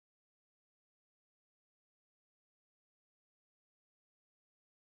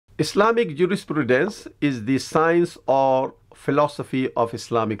Islamic jurisprudence is the science or philosophy of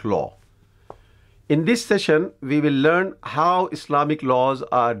Islamic law. In this session, we will learn how Islamic laws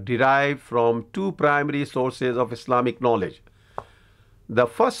are derived from two primary sources of Islamic knowledge. The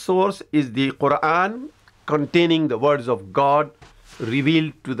first source is the Quran, containing the words of God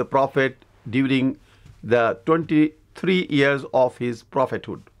revealed to the Prophet during the 23 years of his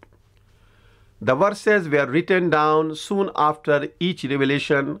prophethood. The verses were written down soon after each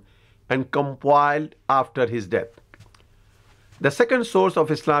revelation and compiled after his death. The second source of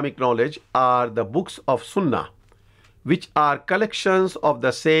Islamic knowledge are the books of Sunnah, which are collections of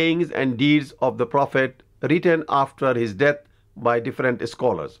the sayings and deeds of the Prophet written after his death by different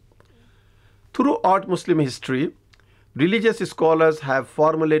scholars. Throughout Muslim history, religious scholars have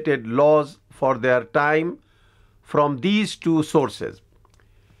formulated laws for their time from these two sources.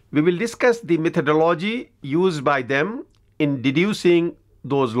 We will discuss the methodology used by them in deducing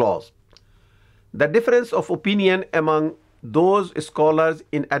those laws. The difference of opinion among those scholars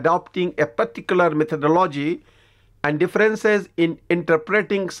in adopting a particular methodology and differences in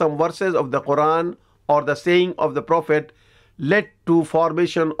interpreting some verses of the Quran or the saying of the Prophet led to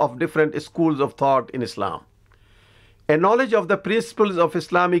formation of different schools of thought in Islam. A knowledge of the principles of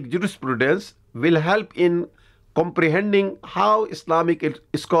Islamic jurisprudence will help in comprehending how Islamic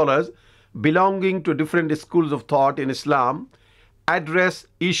scholars belonging to different schools of thought in Islam address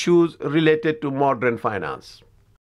issues related to modern finance.